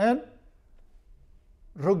file, and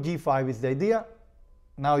rook g5 is the idea.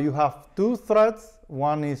 Now you have two threats.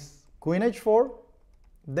 One is queen h4,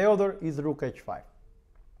 the other is rook h5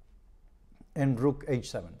 and rook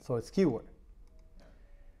h7, so it's keyword.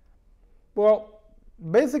 Well,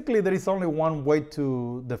 basically there is only one way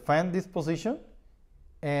to defend this position,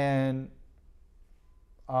 and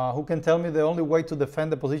who can tell me the only way to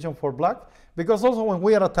defend the position for black? Because also when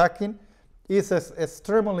we are attacking, it's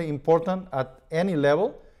extremely important at any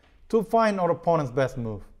level to find our opponent's best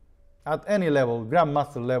move. At any level,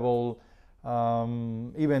 grandmaster level,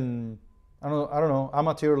 even I don't know,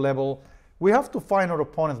 amateur level, we have to find our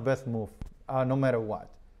opponent's best move, no matter what.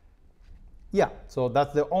 Yeah, so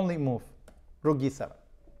that's the only move, rook g7.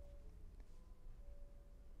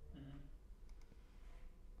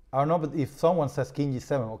 I don't know, but if someone says king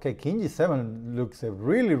g7, okay, king g7 looks a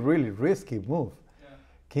really, really risky move. Yeah.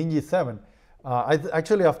 King g7.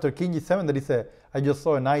 Actually, after king g7, there is I just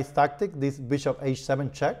saw a nice tactic, this bishop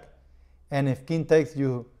h7 check. And if king takes,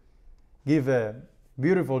 you give a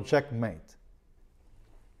beautiful checkmate.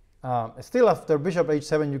 Still, after bishop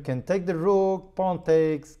h7, you can take the rook, pawn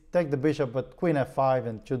takes, take the bishop, but queen f5,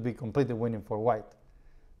 and should be completely winning for white.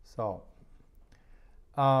 So,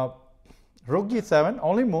 rook g7,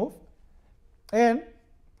 only move. And,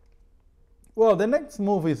 well, the next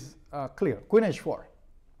move is clear. Queen h4,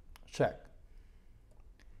 check.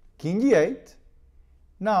 King g8.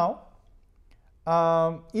 Now,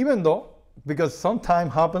 even though, because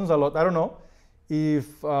sometimes happens a lot, I don't know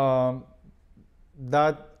if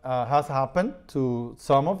that has happened to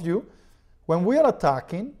some of you. When we are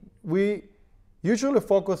attacking, we usually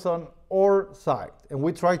focus on our side, and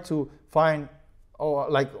we try to find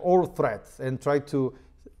like all threats, and try to,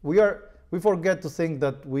 we forget to think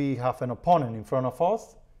that we have an opponent in front of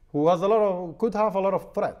us who has could have a lot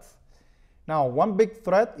of threats. Now, one big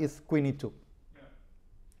threat is queen e2. Yeah.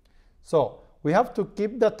 So we have to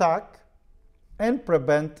keep the attack and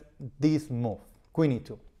prevent this move, queen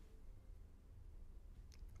e2.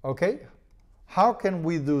 Okay, how can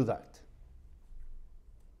we do that?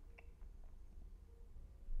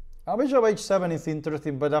 Bishop h7 is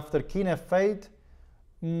interesting, but after king f8,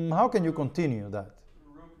 how can you continue that?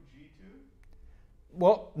 Rook g2?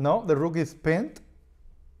 Well, no, the rook is pinned.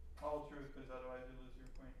 Oh, true, because otherwise you lose your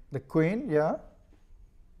queen. The queen, yeah.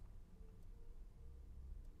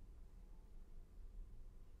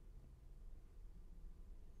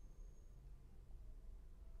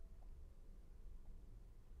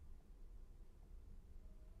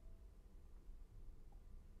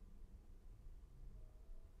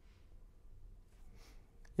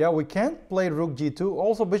 Yeah, we can't play rook g2.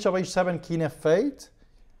 Also, bishop h7, king f8.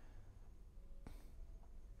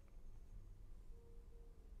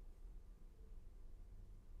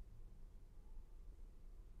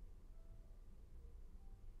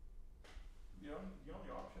 The only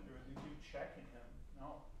option there is you keep checking him,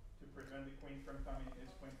 no, to prevent the queen from coming, his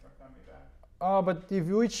queen from coming back. But if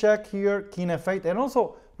we check here, king f8, and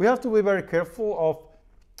also we have to be very careful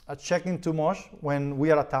of checking too much when we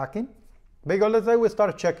are attacking. Because let's say we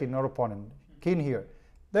start checking our opponent, king here.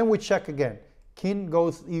 Then we check again. King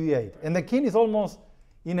goes e8. And the king is almost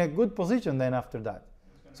in a good position then after that.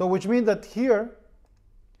 So which means that here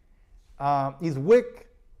is weak,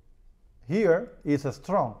 here is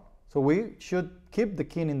strong. So we should keep the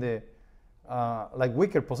king in the like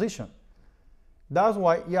weaker position. That's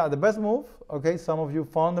why, yeah, the best move, okay, some of you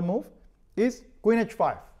found the move, is queen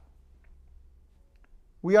h5.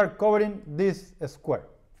 We are covering this square.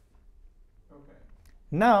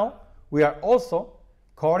 Now, we are also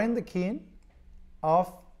covering the king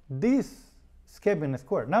of this escaping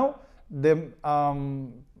square. Now, the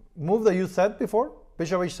move that you said before,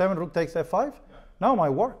 bishop h7, rook takes f5, now might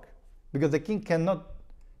work, because the king cannot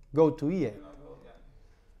go to e8.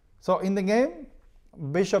 So in the game,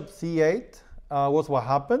 bishop c8 was what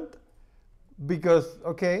happened, because,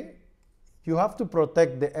 okay, you have to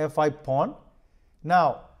protect the f5 pawn.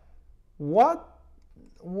 Now, what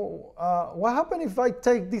happens if I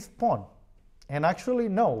take this pawn? And actually,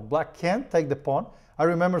 no, black can't take the pawn. I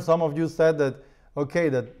remember some of you said that, okay,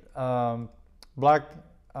 that black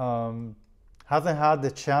hasn't had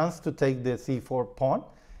the chance to take the c4 pawn.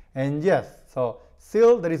 And yes, so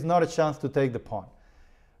still there is not a chance to take the pawn.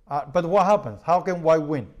 But what happens? How can white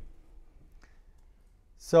win?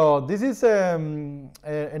 So this is a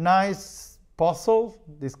nice puzzle.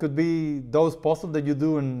 This could be those puzzles that you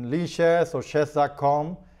do in Lean Chess or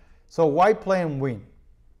chess.com So why play and win?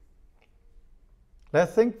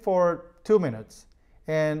 Let's think for 2 minutes.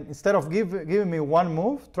 And instead of giving me one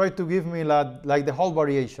move, try to give me like the whole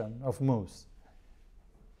variation of moves.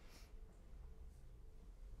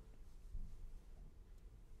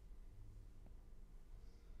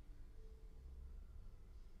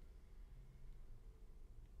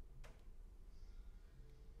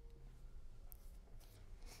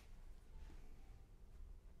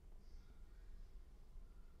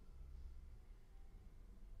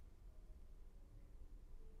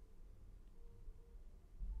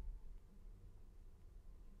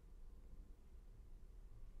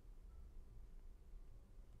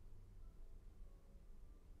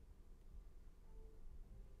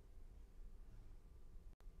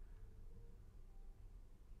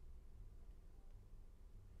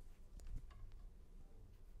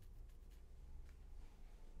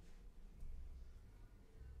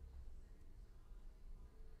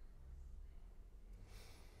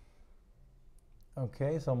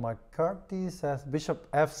 Okay, so McCarthy says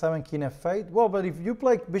bishop f7, king f8. Well, but if you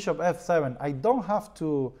play bishop f7, I don't have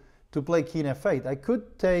to play king f8. I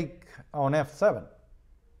could take on f7.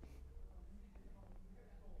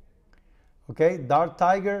 Okay, Dark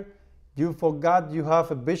Tiger, you forgot you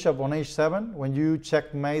have a bishop on h7 when you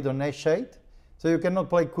checkmate on h8. So you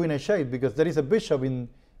cannot play queen h8 because there is a bishop in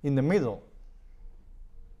the middle.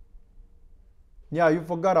 Yeah, you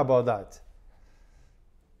forgot about that.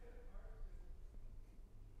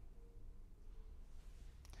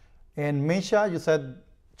 And Misha, you said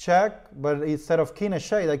check, but instead of king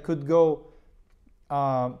h8, I could go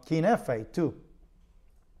king f8 too.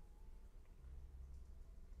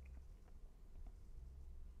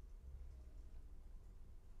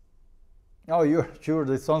 Oh, you're sure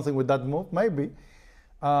there's something with that move? Maybe.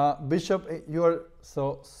 Bishop,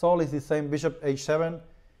 Sol is the same, bishop h7,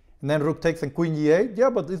 and then rook takes and queen g8. Yeah,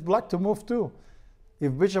 but it's black to move too.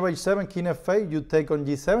 If bishop h7, king f8, you take on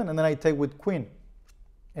g7, and then I take with queen.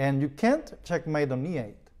 And you can't checkmate on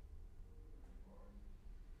e8.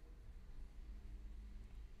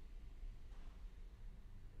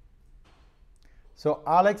 So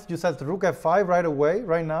Alex, you said rook f5 right away,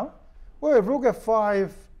 right now? Well, rook f5,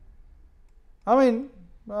 I mean,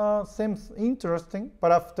 seems interesting,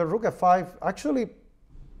 but after rook f5, actually,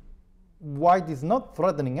 white is not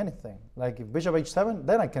threatening anything. Like if bishop h7,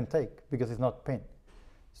 then I can take, because it's not pinned.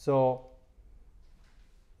 So,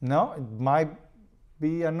 no, it might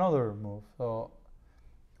be another move. So,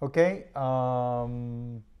 okay,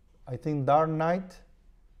 I think Dark Knight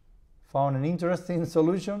found an interesting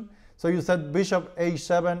solution. So you said bishop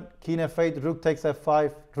h7, king f8, rook takes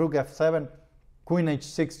f5, rook f7, queen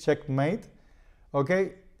h6 checkmate.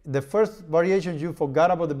 Okay, the first variation you forgot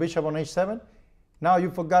about the bishop on h7. Now you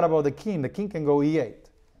forgot about the king. The king can go e8,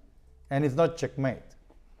 and it's not checkmate.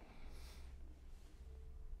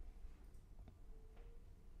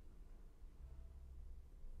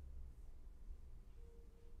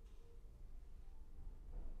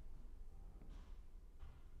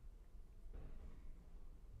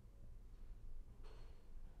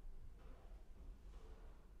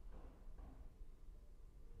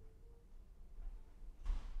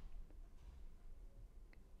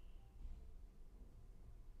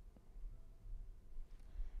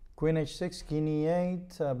 Queen h6, king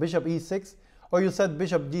e8, bishop e6, or you said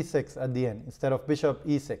bishop g6 at the end instead of bishop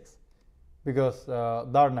e6, because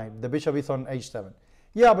Dark Knight, the bishop is on h7.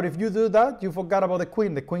 Yeah, but if you do that, you forgot about the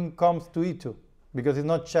queen. The queen comes to e2 because it's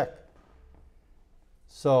not check.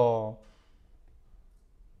 So,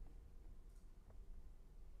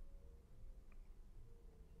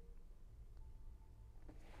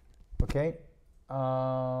 okay,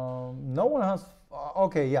 no one has,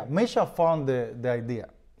 okay, yeah, Misha found the idea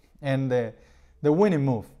and the winning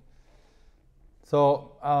move.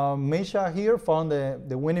 So Misha here found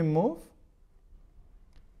the winning move,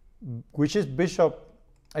 which is bishop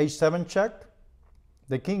h7 check.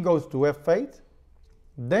 The king goes to f8.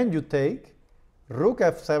 Then you take rook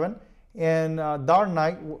f7. And Dark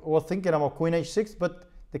Knight was thinking about queen h6,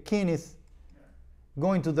 but the king is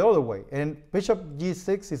going to the other way. And bishop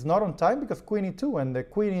g6 is not on time because queen e2. And the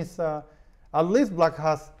queen is, at least black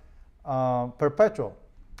has perpetual.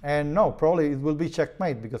 And no, probably it will be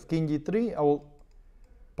checkmate because king g3, I will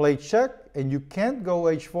play check, and you can't go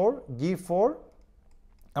h4, g4,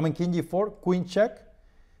 I mean king g4, queen check.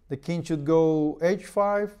 The king should go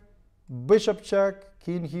h5, bishop check,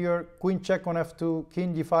 king here, queen check on f2,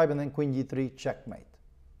 king g5, and then queen g3, checkmate.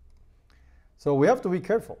 So we have to be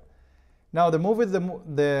careful. Now the move is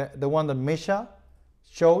the one that Misha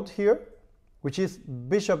showed here, which is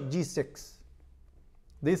bishop g6.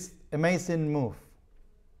 This amazing move.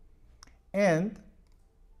 And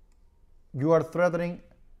you are threatening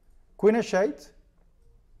queen h8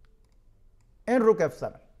 and rook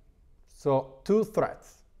f7. So two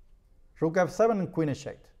threats, rook f7 and queen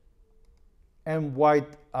h8, and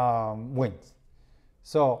white wins.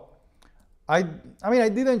 So I mean, I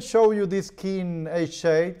didn't show you this king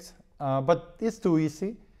h8, but it's too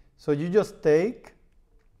easy. So you just take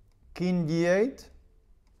king g8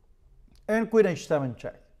 and queen h7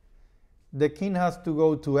 check. The king has to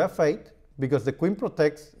go to f8 because the queen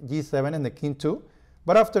protects g7 and the king too.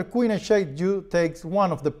 But after queen h8, you take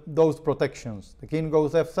one of those protections. The king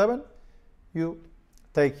goes f7, you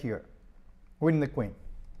take here, win the queen.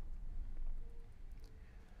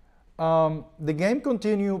 The game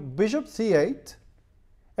continue bishop c8,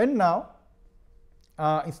 and now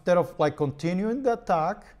instead of like continuing the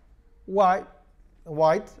attack, white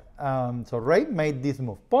so Ray made this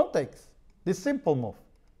move, pawn takes, this simple move.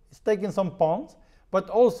 It's taking some pawns, but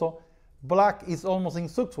also black is almost in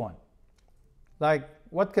suk1. Like,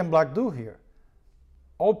 what can black do here?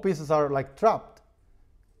 All pieces are like trapped.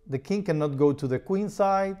 The king cannot go to the queen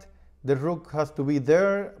side, the rook has to be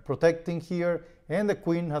there protecting here, and the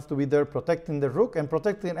queen has to be there protecting the rook and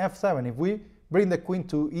protecting f7. If we bring the queen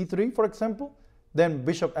to e3, for example, then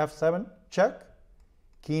bishop f7, check,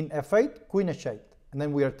 king f8, queen h8, and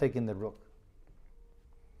then we are taking the rook.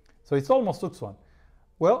 So it's almost suk1.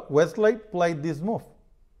 Well, Wesley played this move.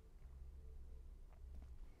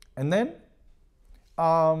 And then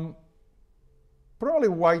probably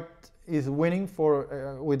white is winning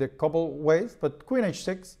for with a couple ways, but queen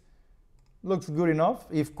h6 looks good enough.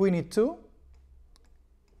 If queen e2,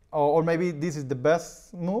 or maybe this is the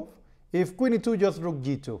best move, if queen e2, just rook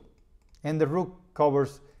g2, and the rook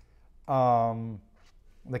covers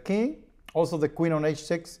the king. Also the queen on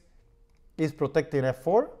h6 is protecting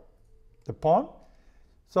f4, the pawn.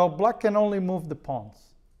 So black can only move the pawns.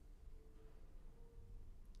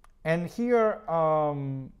 And here,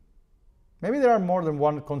 maybe there are more than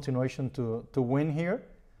one continuation to win here,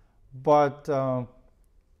 but the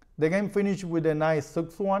game finished with a nice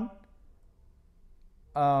suk1,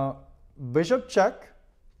 bishop check,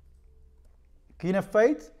 king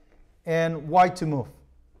f8, and white to move.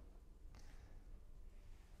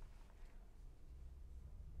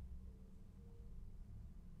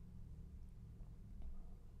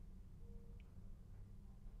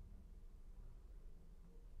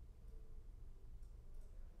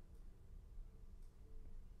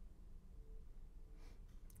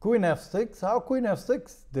 Queen f6, how queen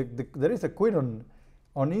f6? There is a queen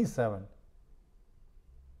on e7.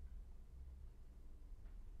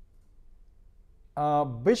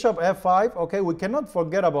 Bishop f5, okay, we cannot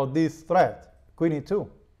forget about this threat, queen e2,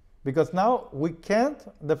 because now we can't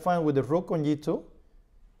defend with the rook on g2.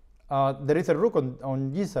 There is a rook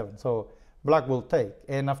on g7, so black will take,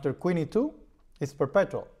 and after queen e2, it's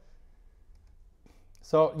perpetual.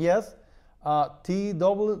 So yes, TW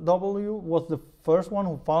was the first one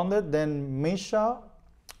who found it, then Misha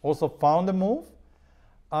also found the move,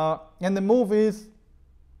 and the move is,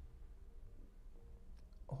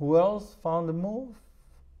 who else found the move?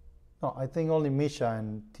 No, I think only Misha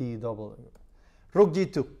and TW. Rook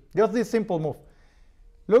g2, just this simple move.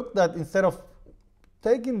 Look that instead of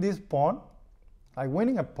taking this pawn, like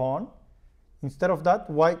winning a pawn, instead of that,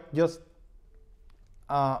 white just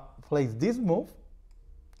plays this move,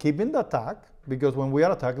 keeping the attack, because when we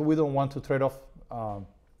are attacking, we don't want to trade off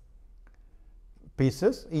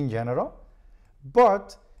pieces in general.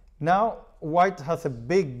 But now white has a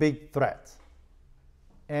big threat.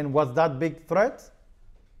 And what's that big threat?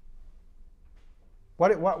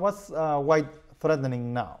 What's white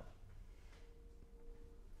threatening now?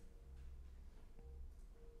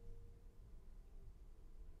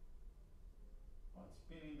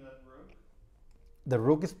 Spinning that rook. The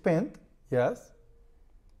rook is pinned, yes.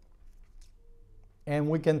 And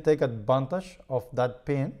we can take advantage of that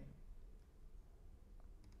pin.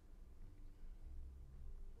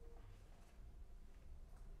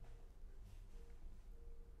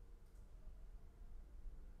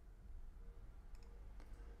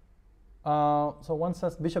 So one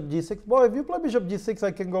says bishop g6. Well, if you play bishop g6,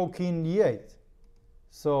 I can go king e8.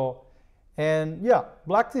 So, and yeah,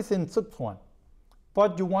 black is in suk1.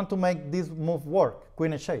 But you want to make this move work,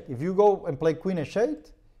 queen h8. If you go and play queen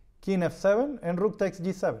h8, king f7, and rook takes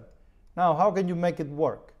g7. Now, how can you make it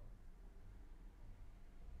work?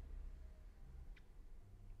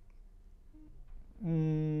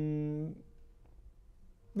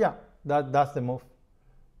 Yeah, that's the move.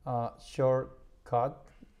 Shortcut.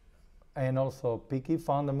 And also Picky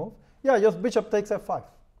found the move. Yeah, just bishop takes f5.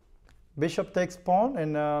 Bishop takes pawn,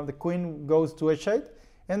 and the queen goes to h8,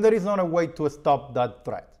 and there is not a way to stop that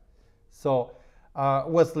threat. So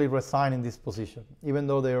Wesley resigned in this position, even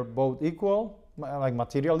though they're both equal, like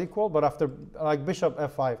material equal, but after, like bishop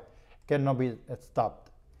f5 cannot be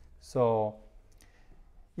stopped. So,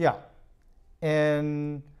 yeah.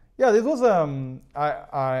 And yeah, this was,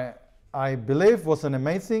 I believe, was an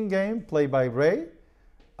amazing game played by Ray.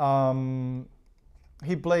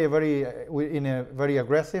 He played in a very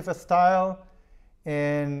aggressive style,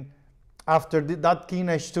 and after that king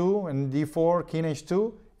h2 and d4, king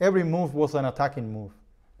h2, every move was an attacking move.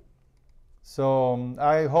 So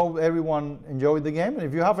I hope everyone enjoyed the game. And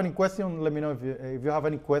if you have any question, let me know if you have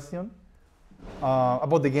any question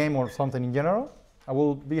about the game or something in general. I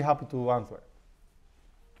will be happy to answer.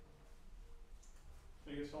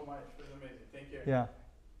 Thank you so much. It was amazing. Thank you. Yeah,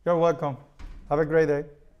 you're welcome. Have a great day.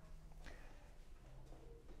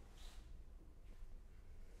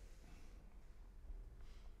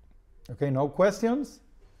 Okay, no questions.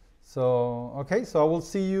 So, okay, so I will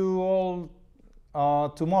see you all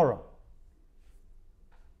tomorrow.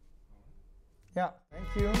 Yeah,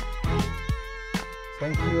 thank you.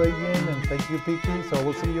 Thank you, Adrian, and thank you, Piki. So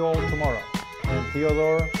we'll see you all tomorrow. And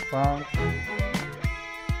Theodore, Frank,